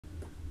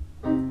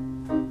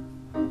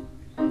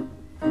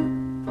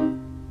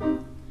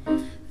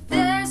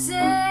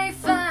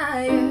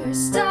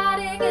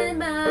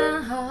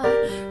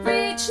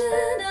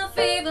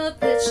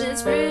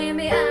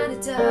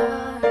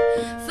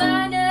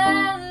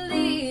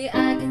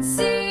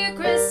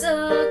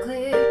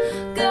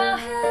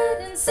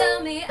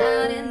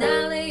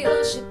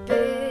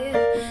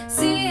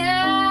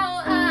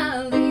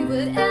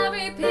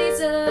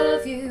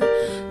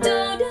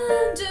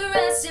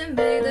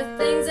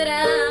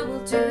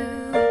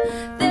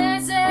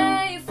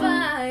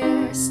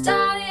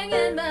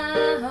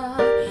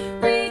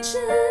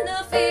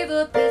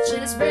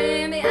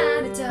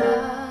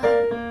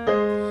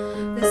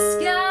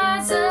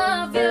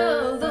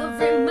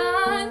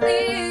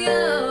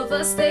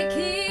us, they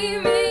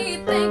keep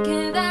me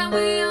thinking that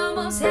we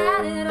almost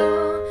had it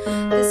all.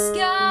 The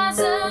skies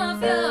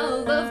of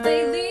your love,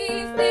 they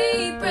leave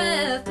me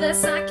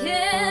breathless. I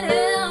can't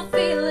help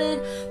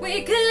feeling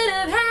we could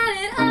have had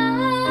it all.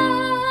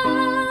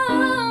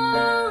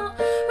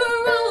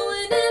 We're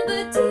rolling in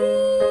the deep.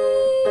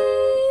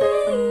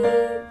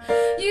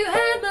 You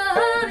had my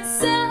heart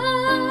inside,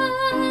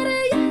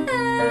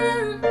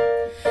 yeah,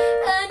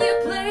 and you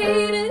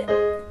played it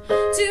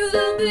to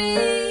the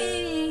beat.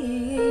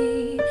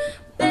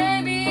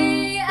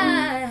 Baby, I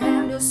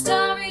have no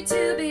story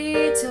to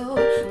be told,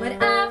 but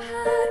I've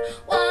heard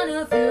one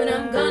of you, and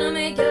I'm gonna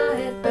make your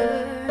head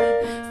burn.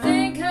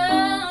 Think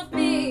of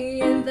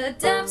me in the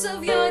depths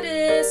of your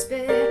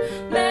despair,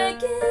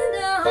 making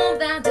a home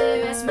that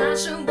dare as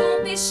much and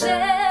won't be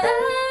shared.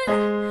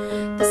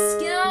 The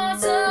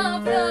scars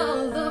of your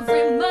love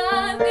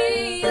remind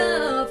me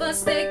of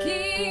us, they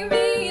keep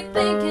me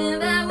thinking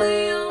that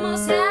we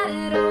almost had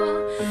it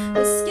all.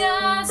 The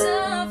scars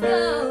of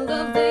your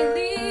love, they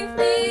leave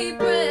me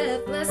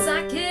breathless.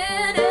 I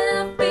can't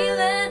help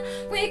feeling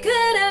we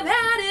could have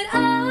had it all.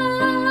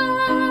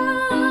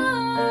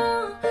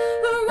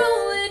 We're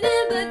rolling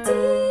in the deep.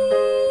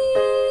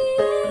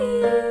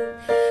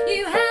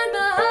 You had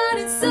my heart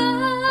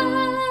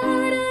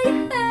inside,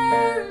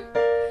 yeah,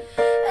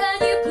 and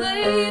you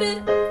played it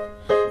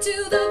to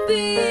the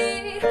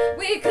beat.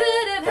 We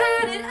could have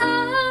had it all.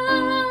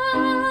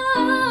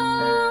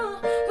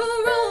 We're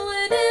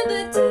rolling in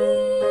the deep.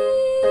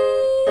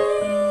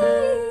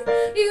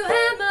 You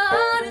had my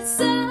heart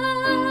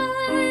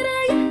inside,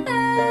 yeah,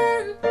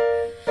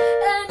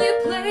 and you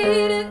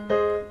played it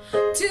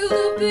to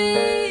the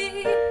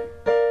beat.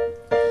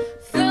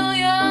 Throw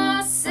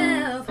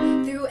yourself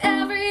through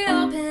every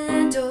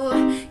open door.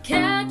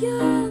 Count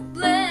your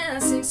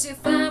blessings to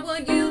find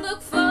what you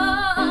look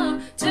for.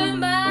 Turn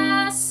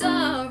my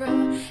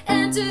sorrow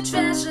into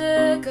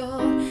treasure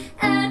gold,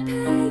 and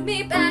pay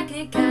me back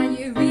in kind.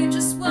 You reap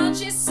just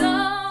what you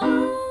sow. We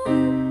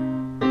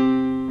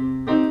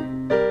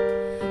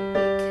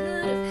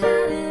could have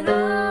had it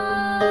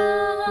all.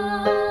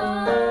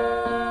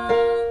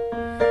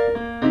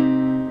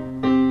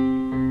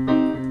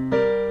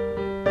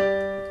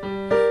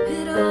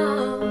 It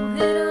all,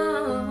 it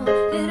all,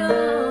 it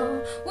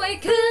all. We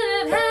could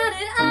have had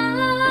it all.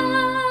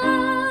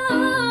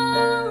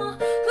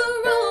 We're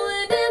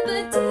rolling in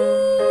the deep.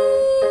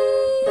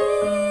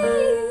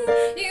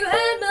 You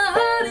had my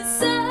heart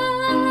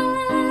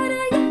inside,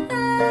 yeah,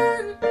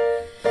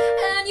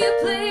 and you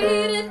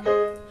played it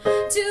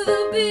to the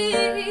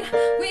beat.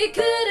 We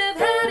could have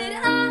had it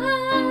all.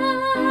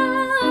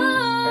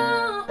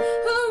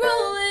 We're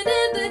rolling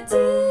in the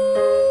deep.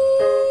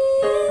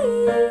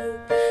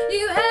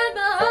 You had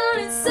my heart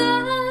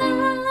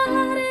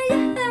inside,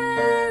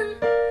 yeah,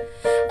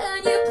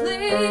 and you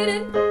played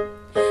it.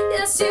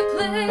 Yes, you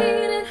played